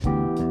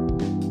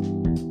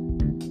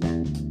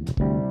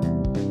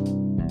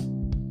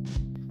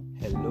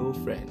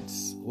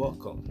friends,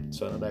 welcome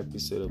to another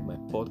episode of my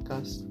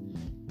podcast.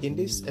 In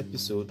this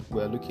episode,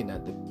 we are looking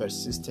at the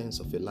persistence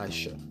of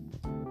Elisha.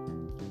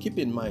 Keep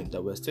in mind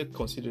that we're still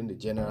considering the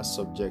general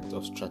subject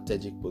of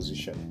strategic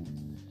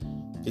positioning.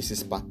 This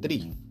is part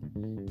 3.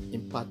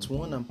 In part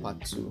 1 and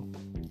part 2,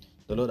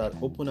 the Lord had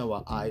opened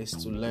our eyes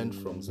to learn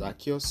from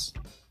Zacchaeus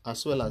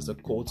as well as the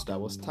colt that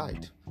was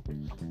tied.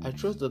 I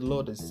trust the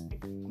Lord is,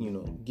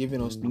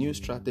 giving us new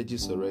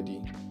strategies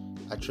already.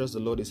 I trust the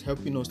Lord is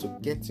helping us to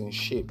get in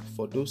shape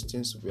for those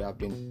things we have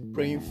been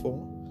praying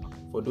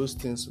for those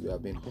things we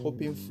have been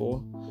hoping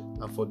for,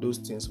 and for those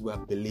things we are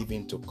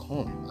believing to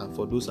come, and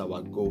for those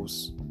our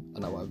goals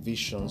and our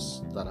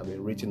visions that have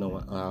been written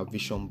on our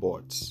vision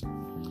boards.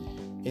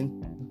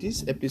 In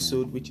this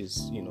episode, which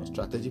is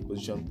strategic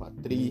position part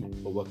 3,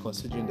 but we're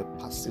considering the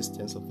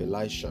persistence of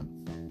Elisha.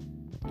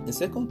 In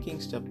 2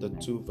 Kings chapter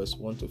 2 verse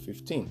 1 to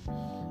 15,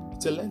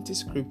 it's a lengthy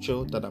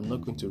scripture that I'm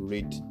not going to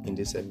read in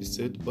this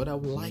episode, but I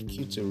would like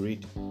you to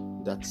read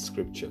that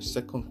scripture,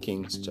 2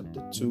 Kings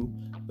chapter 2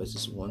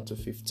 verses 1 to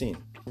 15.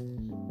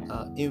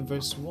 In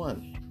verse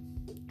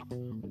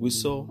 1, we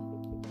saw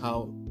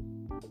how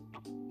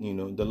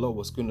the Lord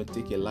was going to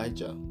take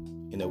Elijah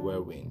in a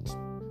whirlwind.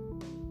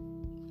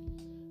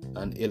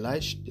 And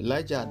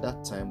Elijah at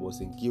that time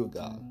was in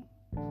Gilgal.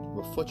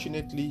 But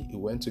fortunately, he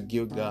went to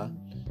Gilgal.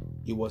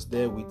 He was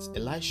there with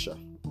Elisha.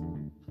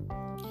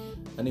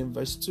 And in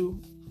verse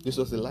 2, this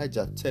was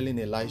Elijah telling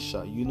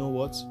Elisha, you know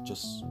what?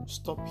 Just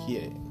stop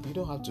here. You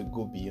don't have to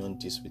go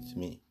beyond this with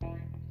me.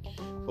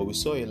 But we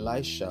saw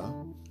Elisha,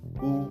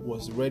 who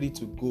was ready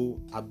to go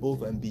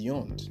above and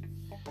beyond,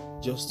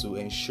 just to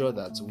ensure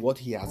that what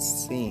he had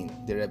seen,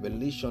 the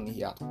revelation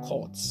he had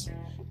caught,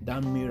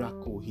 that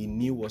miracle he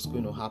knew was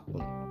going to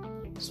happen,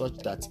 such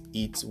that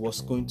it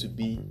was going to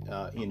be,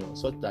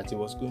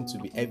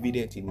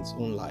 evident in his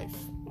own life.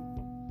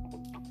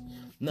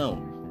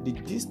 Now, the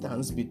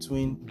distance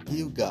between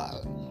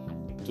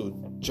Gilgal to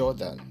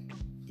Jordan,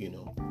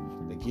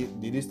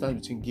 the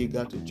distance between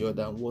Gilgal to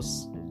Jordan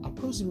was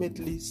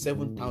approximately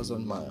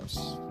 7,000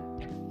 miles.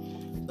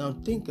 Now,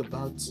 think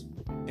about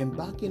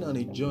embarking on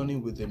a journey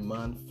with a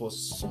man for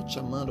such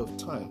amount of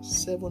time.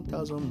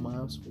 7,000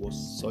 miles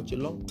was such a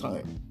long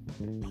time.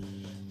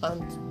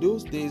 And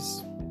those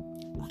days,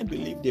 I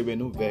believe there were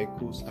no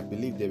vehicles. I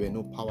believe there were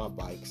no power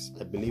bikes.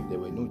 I believe there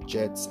were no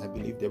jets. I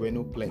believe there were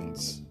no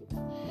planes.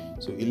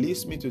 So it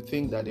leads me to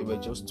think that there were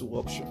just two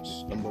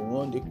options. Number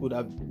one, they could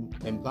have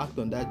embarked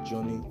on that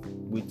journey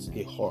with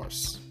a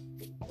horse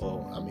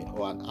or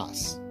an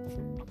ass.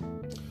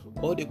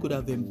 Or they could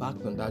have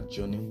embarked on that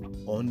journey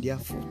on their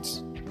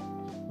foot.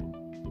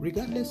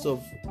 Regardless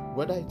of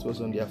whether it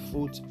was on their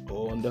foot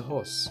or on the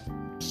horse,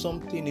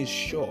 something is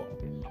sure.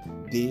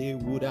 They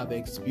would have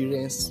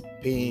experienced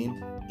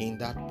pain in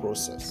that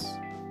process.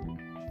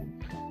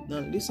 Now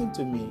listen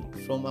to me,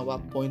 from our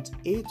point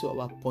A to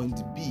our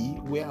point B,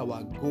 where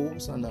our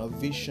goals and our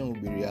vision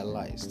will be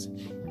realized,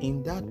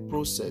 in that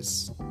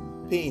process,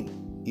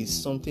 pain is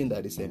something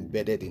that is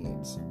embedded in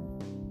it.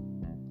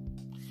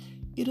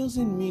 It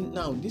doesn't mean,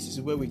 now this is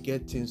where we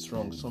get things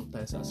wrong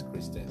sometimes as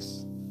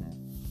Christians.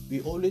 We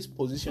always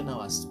position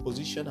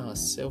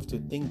ourselves to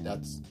think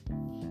that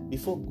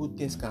before good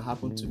things can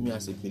happen to me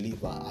as a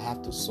believer, I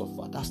have to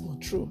suffer. That's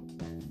not true.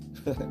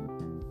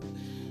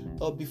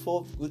 Or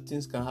before good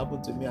things can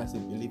happen to me as a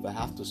believer, I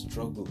have to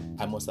struggle.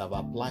 I must have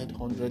applied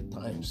 100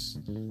 times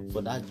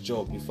for that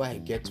job before I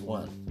get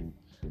one.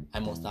 I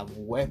must have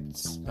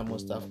wept. I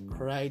must have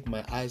cried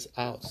my eyes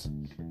out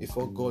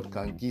before God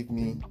can give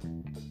me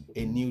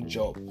a new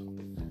job.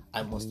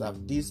 I must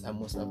have this, I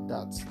must have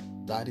that.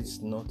 That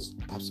is not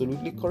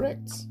absolutely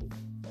correct.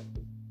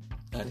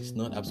 That is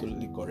not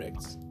absolutely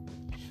correct.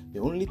 The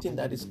only thing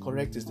that is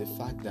correct is the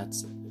fact that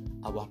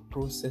our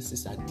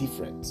processes are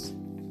different.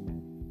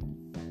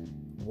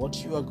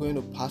 What you are going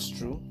to pass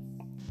through,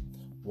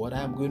 what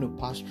I am going to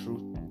pass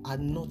through, are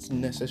not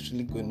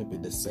necessarily going to be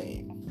the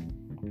same.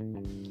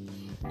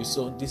 We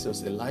saw this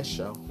was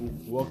Elisha, who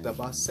walked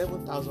about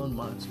 7,000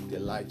 miles with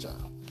Elijah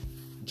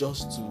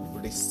just to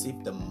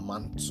receive the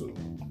mantle.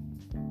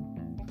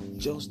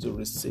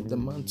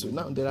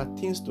 Now, there are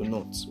things to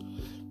note.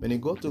 When you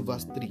go to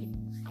verse 3,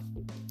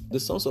 the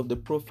sons of the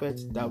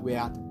prophets that were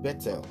at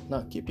Bethel.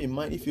 Now, keep in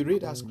mind, if you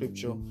read that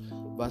scripture,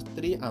 verse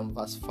 3 and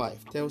verse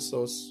 5 tells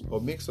us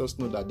or makes us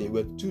know that there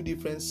were two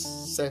different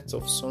sets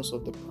of sons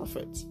of the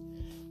prophets.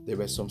 There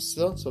were some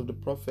sons of the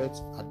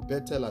prophets at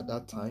Bethel at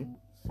that time.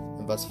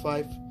 In verse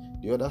 5,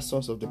 the other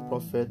sons of the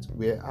prophet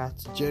were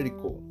at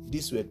Jericho.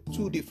 These were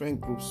two different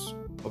groups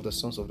of the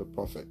sons of the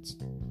prophets.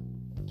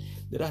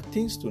 There are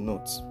things to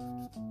note.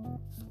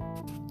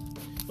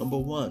 Number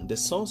one, the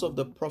sons of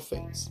the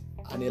prophets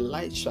and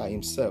Elisha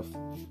himself,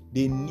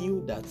 they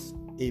knew that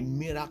a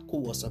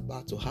miracle was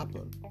about to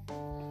happen.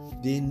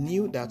 They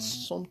knew that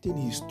something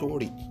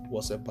historic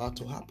was about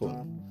to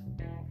happen.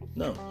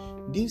 Now,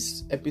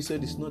 this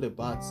episode is not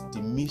about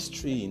the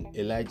mystery in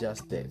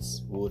Elijah's death.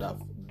 We would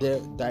have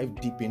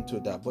dived deep into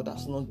that, but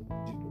that's not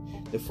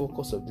the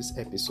focus of this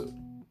episode.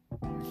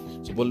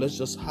 So, but let's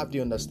just have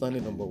the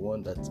understanding, number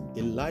one, that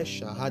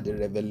Elisha had a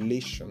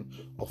revelation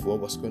of what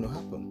was going to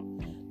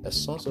happen. The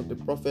sons of the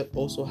prophet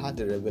also had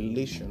a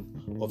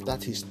revelation of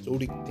that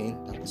historic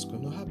thing that was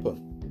going to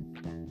happen.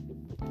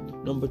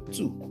 Number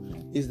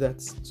two is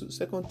that,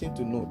 second thing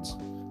to note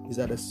is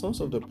that the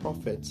sons of the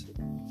prophet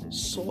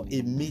saw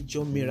a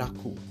major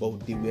miracle,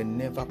 but they were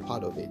never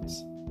part of it.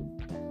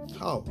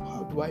 How?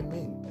 How do I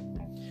mean?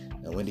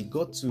 And when they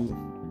got to,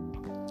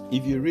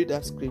 if you read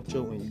that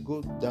scripture, when you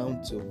go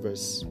down to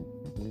verse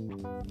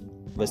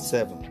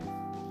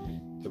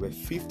 7, there were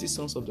 50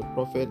 sons of the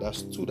prophet that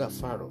stood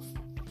afar off.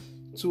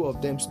 2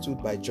 of them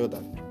stood by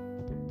Jordan.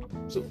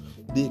 So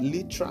they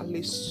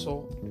literally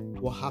saw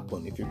what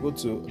happened. If you go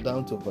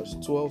down to verse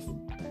 12,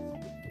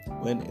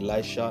 when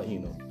Elisha,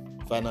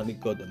 finally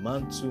got the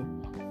mantle,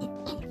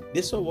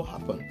 they saw what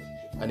happened.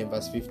 And in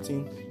verse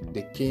 15,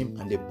 they came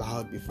and they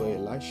bowed before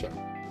Elisha.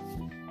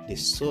 They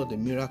saw the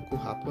miracle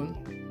happen,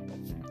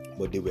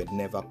 but they were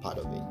never part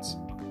of it.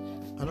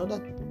 Another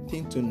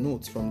thing to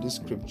note from this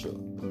scripture,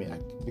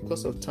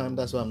 because of time,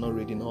 that's why I'm not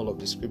reading all of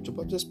the scripture,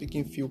 but just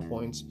picking few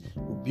points.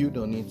 We'll build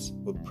on it,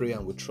 we'll pray,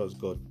 and we'll trust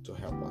God to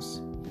help us.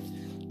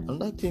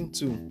 Another thing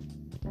to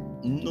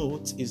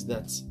note is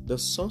that the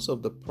sons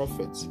of the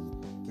prophets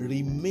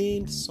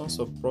remained sons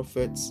of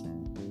prophets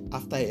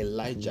after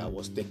Elijah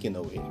was taken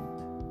away.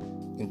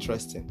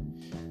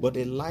 Interesting. But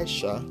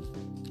Elisha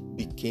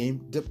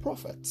became the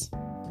prophet.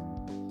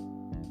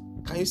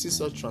 Can you see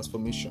such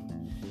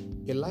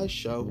transformation?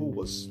 Elisha, who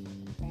was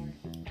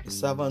a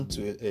servant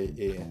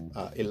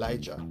to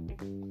Elijah,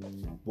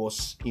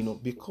 was,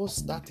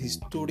 because that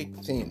historic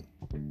thing,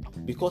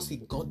 because he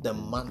got the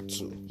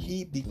mantle,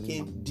 he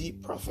became the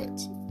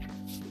prophet.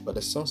 But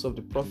the sons of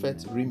the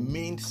prophets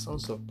remained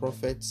sons of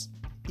prophets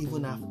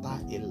even after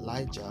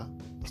Elijah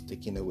was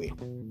taken away.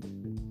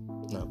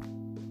 Now,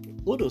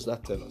 what does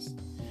that tell us?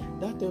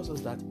 That tells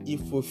us that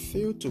if we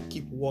fail to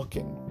keep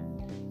walking,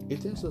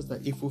 it tells us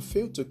that if we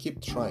fail to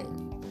keep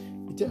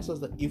trying, it tells us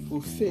that if we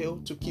fail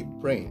to keep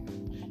praying,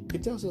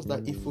 it tells us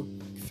that if we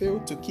fail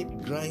to keep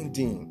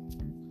grinding,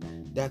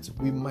 that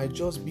we might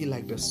just be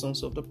like the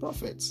sons of the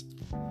prophets,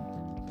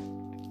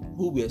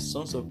 who were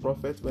sons of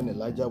prophets when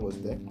Elijah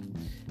was there.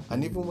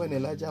 And even when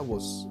Elijah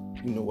was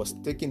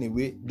taken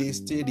away, they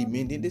still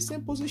remained in the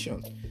same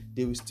position.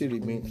 They will still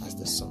remain as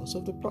the sons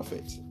of the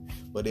prophets.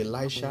 But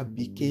Elisha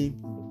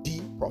became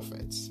the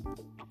prophet.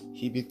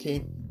 He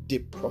became the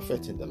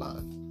prophet in the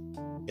land.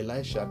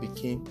 Elisha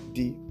became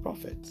the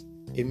prophet.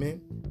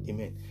 Amen.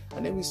 Amen.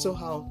 And then we saw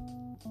how,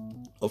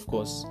 of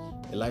course,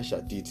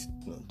 Elisha did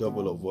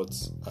double of what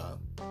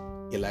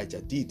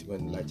Elijah did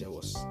when Elijah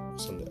was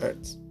on the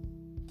earth.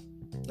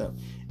 Now,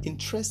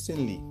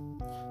 interestingly,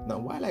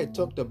 while I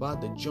talked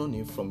about the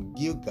journey from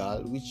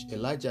Gilgal, which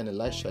Elijah and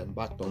Elisha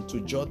embarked on,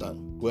 to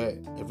Jordan, where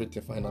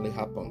everything finally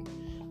happened,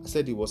 I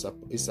said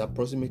it's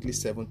approximately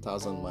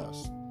 7,000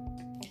 miles.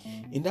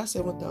 In that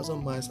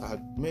 7,000 miles, I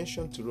had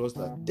mentioned to us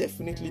that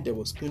definitely there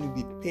was going to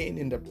be pain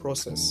in the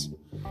process.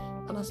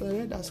 And as I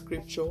read that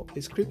scripture,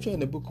 a scripture in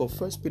the book of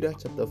 1 Peter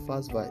chapter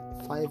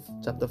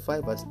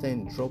 5 verse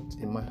 10 dropped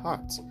in my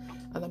heart.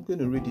 And I'm going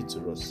to read it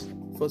to us.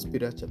 1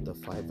 Peter chapter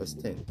 5 verse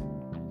 10.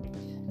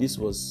 This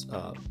was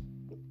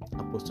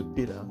Apostle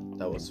Peter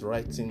that was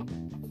writing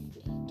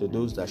to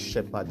those that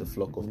shepherd the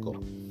flock of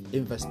God.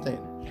 In verse 10,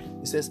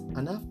 it says,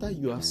 "And after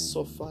you have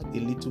suffered a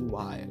little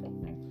while,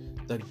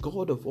 the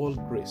God of all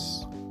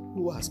grace,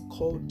 who has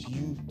called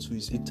you to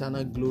his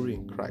eternal glory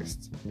in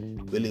Christ,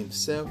 will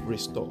himself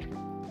restore,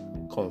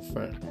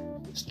 confirm,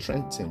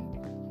 strengthen,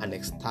 and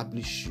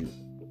establish you."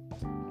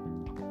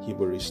 He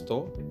will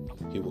restore,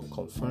 he will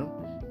confirm,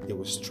 he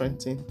will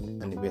strengthen,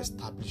 and he will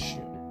establish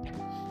you.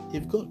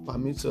 If God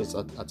permits us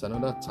at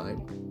another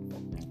time,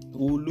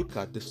 we'll look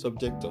at the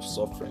subject of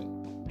suffering.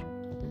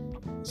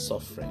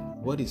 Suffering.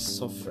 What is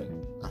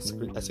suffering? As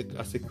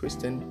a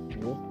Christian,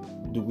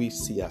 what do we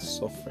see as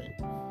suffering?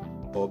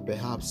 Or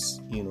perhaps,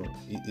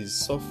 is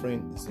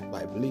suffering, is it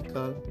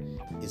biblical?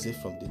 Is it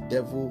from the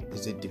devil?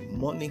 Is it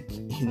demonic?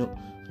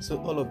 So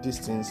all of these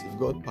things, if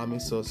God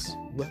permits us,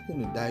 we're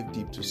going to dive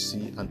deep to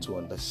see and to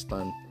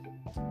understand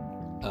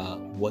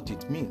what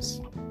it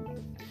means.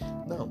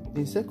 Now,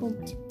 in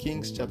 2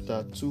 Kings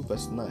chapter 2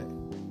 verse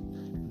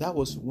 9, that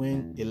was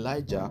when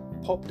Elijah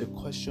popped the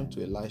question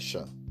to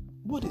Elisha.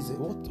 What is it?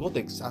 What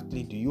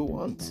exactly do you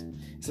want?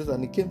 He says,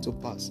 and it came to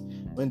pass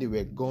when they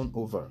were gone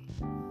over,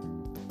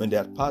 when they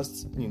had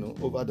passed,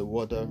 over the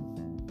water,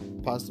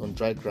 passed on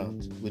dry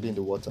ground within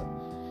the water.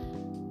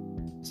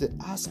 He said,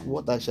 ask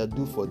what I shall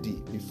do for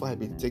thee before I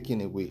be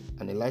taken away.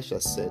 And Elisha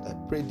said, I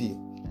pray thee,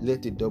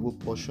 let a double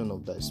portion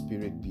of thy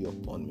spirit be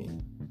upon me.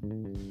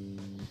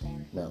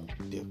 Now,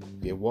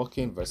 we are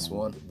walking verse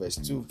 1, verse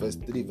 2, verse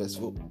 3, verse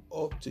 4,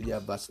 up to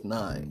verse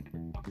 9.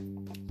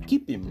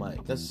 Keep in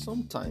mind that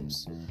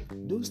sometimes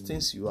those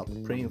things you are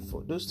praying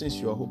for, those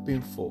things you are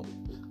hoping for,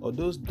 or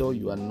those doors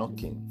you are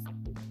knocking,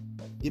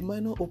 it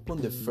might not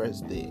open the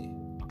first day,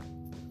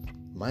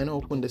 it might not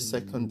open the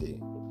second day,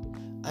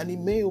 and it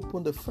may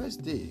open the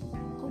first day.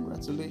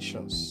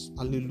 Congratulations,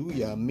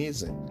 hallelujah,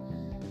 amazing.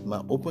 It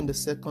might open the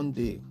second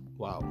day,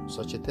 wow,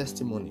 such a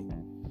testimony.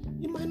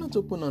 It might not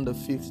open on the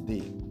 5th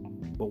day,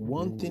 but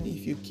one thing,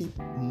 if you keep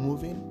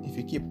moving, if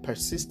you keep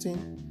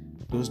persisting,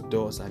 those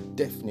doors are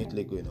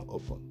definitely going to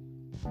open.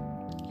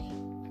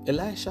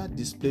 Elisha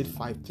displayed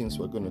 5 things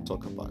we're going to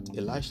talk about.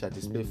 Elisha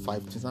displayed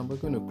 5 things, and we're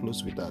going to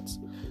close with that.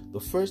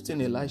 The first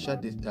thing Elisha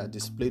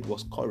displayed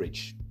was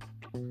courage.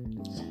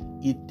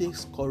 It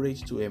takes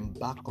courage to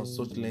embark on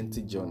such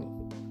lengthy journey.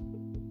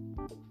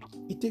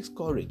 It takes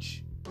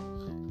courage.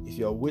 If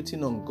you're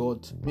waiting on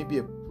God, maybe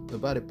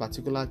about a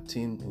particular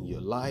thing in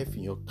your life,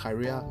 in your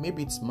career,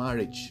 maybe it's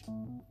marriage,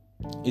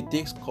 it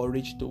takes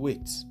courage to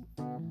wait.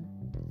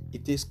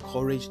 It takes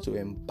courage to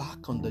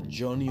embark on the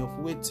journey of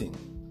waiting.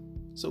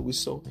 So we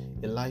saw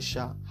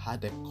Elisha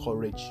had the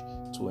courage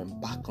to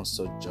embark on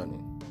such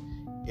journey.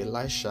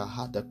 Elisha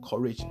had the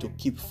courage to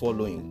keep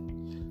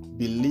following,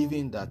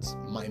 believing that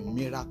my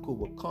miracle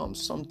will come.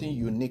 Something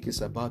unique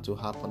is about to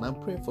happen. I'm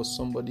praying for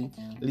somebody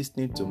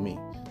listening to me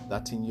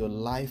that in your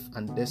life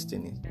and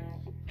destiny,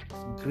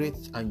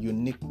 great and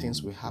unique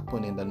things will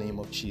happen in the name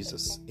of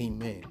Jesus.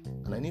 Amen.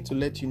 And I need to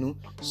let you know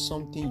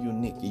something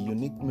unique. A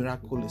unique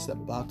miracle is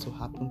about to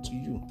happen to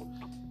you.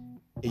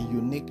 A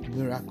unique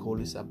miracle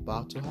is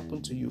about to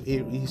happen to you.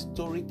 A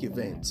historic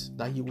event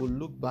that you will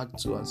look back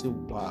to and say,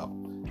 wow,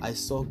 I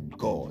saw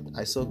God.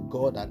 I saw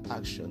God at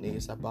action. It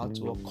is about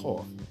to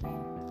occur.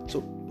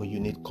 So, but you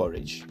need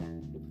courage.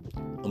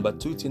 Number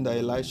 2 thing that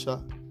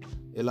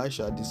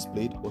Elisha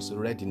displayed was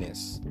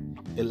readiness.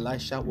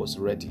 Elisha was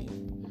ready.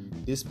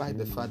 Despite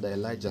the fact that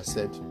Elijah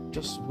said,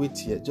 just wait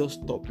here,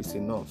 just stop, it's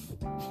enough.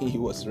 He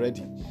was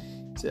ready.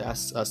 So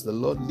as the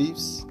Lord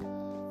lives,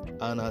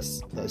 and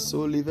as thy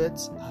soul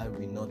liveth, I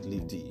will not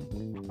leave thee.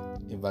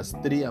 In verse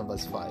 3 and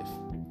verse 5,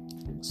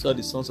 so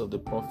the sons of the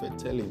prophet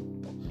tell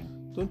him,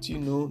 don't you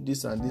know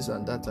this and this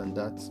and that and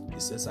that? He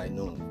says, I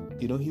know.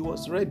 He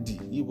was ready.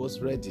 He was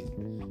ready.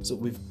 So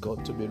we've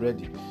got to be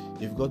ready.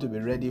 You've got to be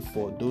ready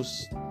for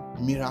those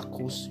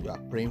miracles you are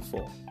praying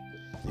for.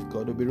 You've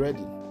got to be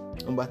ready.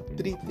 Number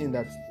 3 thing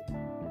that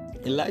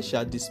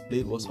Elisha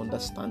displayed was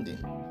understanding.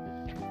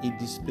 He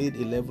displayed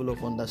a level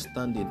of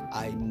understanding.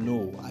 I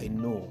know.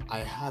 I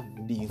have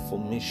the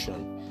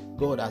information.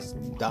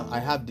 I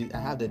have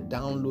the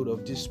download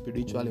of this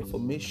spiritual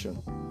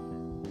information.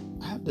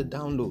 I have the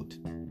download.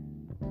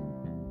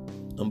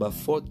 Number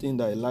 4 thing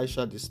that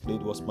Elisha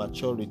displayed was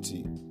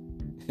maturity.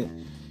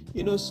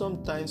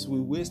 Sometimes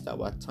we waste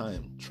our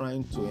time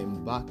trying to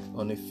embark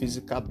on a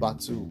physical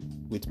battle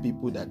with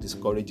people that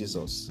discourages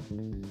us.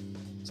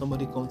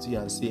 Somebody comes to you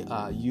and say,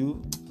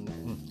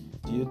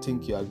 do you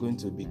think you are going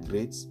to be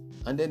great?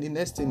 And then the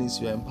next thing is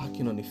you're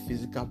embarking on a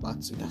physical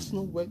battle. That's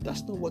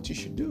not what you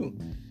should do.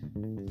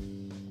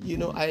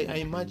 I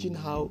imagine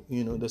how,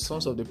 the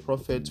sons of the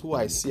prophet, who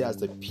I see as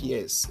the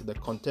peers, the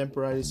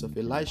contemporaries of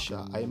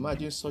Elisha, I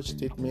imagine such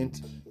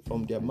statement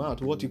from their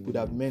mouth, what it could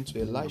have meant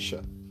to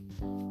Elisha.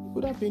 It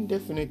could have been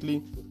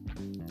definitely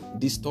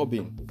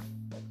disturbing.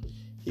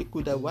 He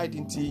could have, why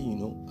didn't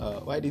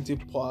he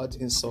pour out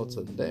insults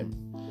on them?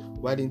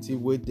 Why didn't he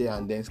wait there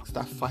and then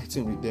start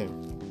fighting with them?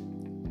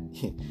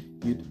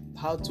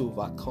 How to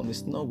overcome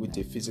is not with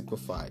a physical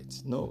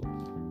fight. No.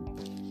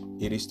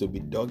 It is to be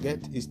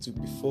dogged, it's to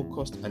be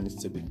focused, and it's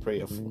to be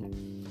prayerful.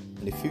 And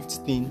the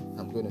 5th thing,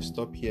 I'm going to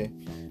stop here,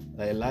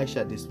 that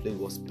Elisha displayed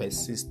was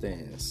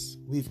persistence.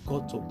 We've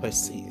got to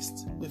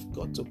persist.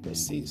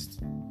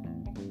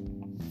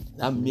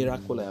 That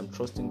miracle I am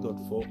trusting God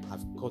for,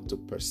 I've got to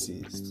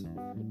persist.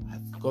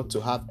 I've got to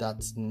have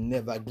that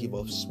never give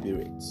up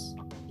spirit.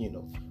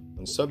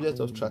 On subject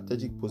of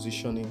strategic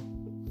positioning,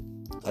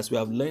 as we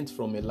have learned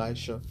from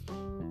Elisha,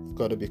 we've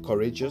got to be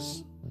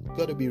courageous, we've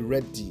got to be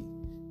ready,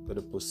 we've got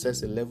to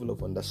possess a level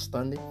of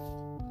understanding,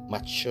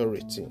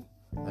 maturity,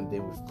 and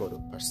then we've got to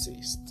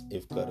persist.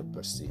 We've got to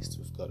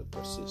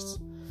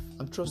persist.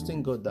 I'm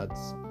trusting God that,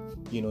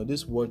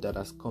 this word that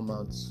has come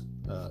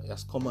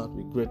out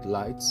with great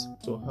light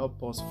to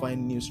help us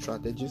find new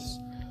strategies,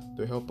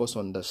 to help us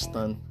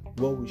understand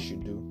what we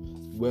should do,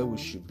 where we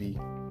should be,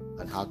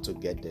 and how to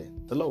get there.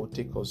 The Lord will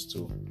take us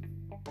to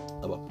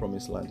our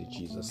promised land in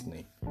Jesus'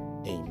 name.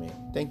 Amen.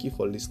 Thank you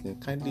for listening.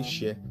 Kindly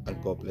share,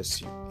 and God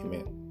bless you.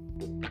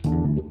 Amen.